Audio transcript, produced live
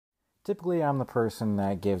Typically, I'm the person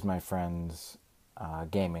that gives my friends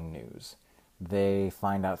gaming news. They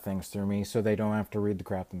find out things through me so they don't have to read the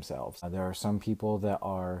crap themselves. There are some people that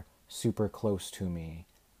are super close to me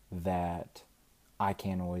that I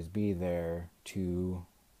can't always be there to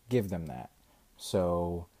give them that.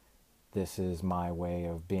 So this is my way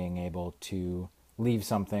of being able to leave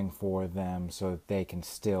something for them so that they can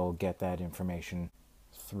still get that information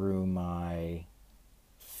through my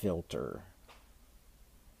filter.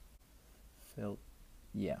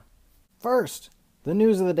 Yeah. First, the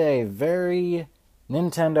news of the day. Very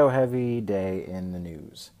Nintendo heavy day in the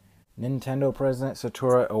news. Nintendo President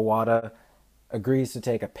Satoru Iwata agrees to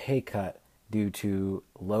take a pay cut due to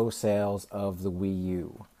low sales of the Wii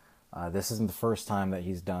U. This isn't the first time that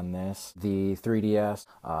he's done this. The 3DS,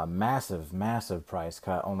 massive price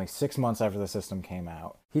cut only 6 months after the system came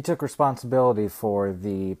out. He took responsibility for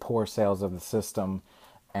the poor sales of the system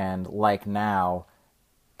and, like now,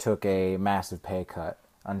 took a massive pay cut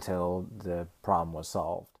until the problem was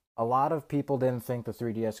solved. A lot of people didn't think the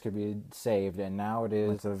 3DS could be saved, and now it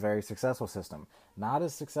is a very successful system. Not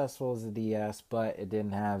as successful as the DS, but it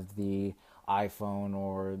didn't have the iPhone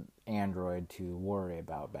or Android to worry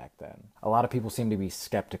about back then. A lot of people seem to be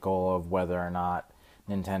skeptical of whether or not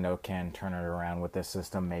Nintendo can turn it around with this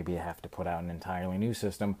system. Maybe have to put out an entirely new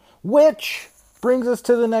system, which brings us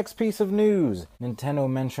to the next piece of news. Nintendo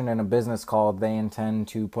mentioned in a business call they intend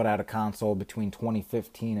to put out a console between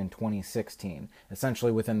 2015 and 2016,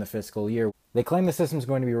 essentially within the fiscal year. They claim the system is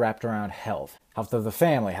going to be wrapped around health of the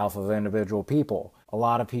family, health of the individual people. A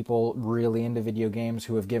lot of people really into video games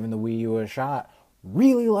who have given the Wii U a shot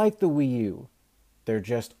really like the Wii U. There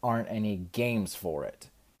just aren't any games for it.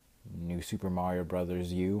 New Super Mario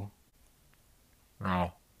Bros. U?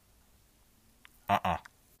 No.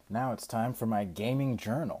 Now it's time for my gaming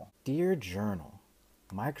journal. Dear Journal,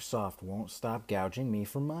 Microsoft won't stop gouging me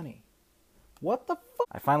for money. What the fuck?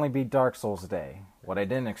 I finally beat Dark Souls today. What I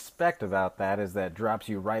didn't expect about that is that it drops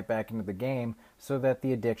you right back into the game so that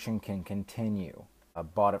the addiction can continue. I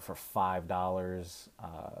bought it for $5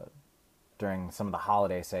 during some of the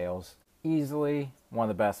holiday sales. Easily one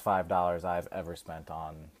of the best $5 I've ever spent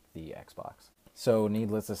on the Xbox. So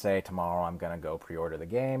needless to say, tomorrow I'm going to go pre-order the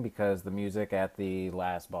game because the music at the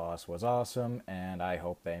last boss was awesome and I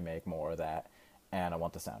hope they make more of that, and I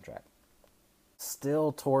want the soundtrack.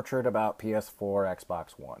 Still tortured about PS4,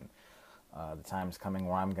 Xbox One. The time's coming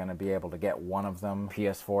where I'm going to be able to get one of them.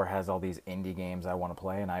 PS4 has all these indie games I want to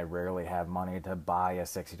play, and I rarely have money to buy a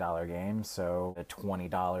 $60 game, so the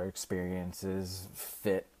 $20 experiences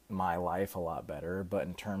fit my life a lot better. But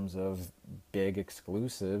in terms of big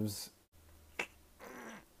exclusives,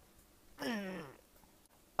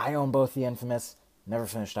 I own both the Infamous, never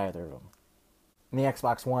finished either of them. And the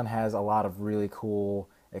Xbox One has a lot of really cool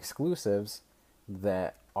exclusives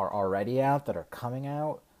that are already out, that are coming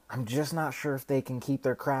out. I'm just not sure if they can keep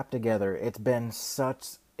their crap together. It's been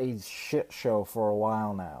such a shit show for a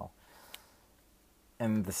while now.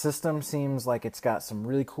 And the system seems like it's got some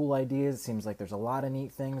really cool ideas. It seems like there's a lot of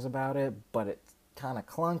neat things about it, but it's kind of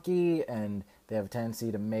clunky, and they have a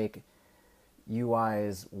tendency to make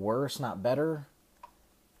UIs worse, not better.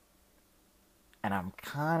 And I'm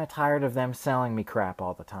kind of tired of them selling me crap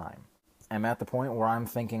all the time. I'm at the point where I'm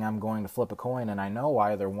thinking I'm going to flip a coin, and I know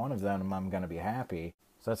either one of them I'm going to be happy.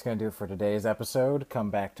 So that's going to do it for today's episode.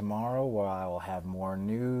 Come back tomorrow where I will have more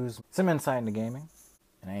news, some insight into gaming,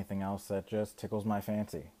 and anything else that just tickles my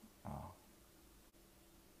fancy.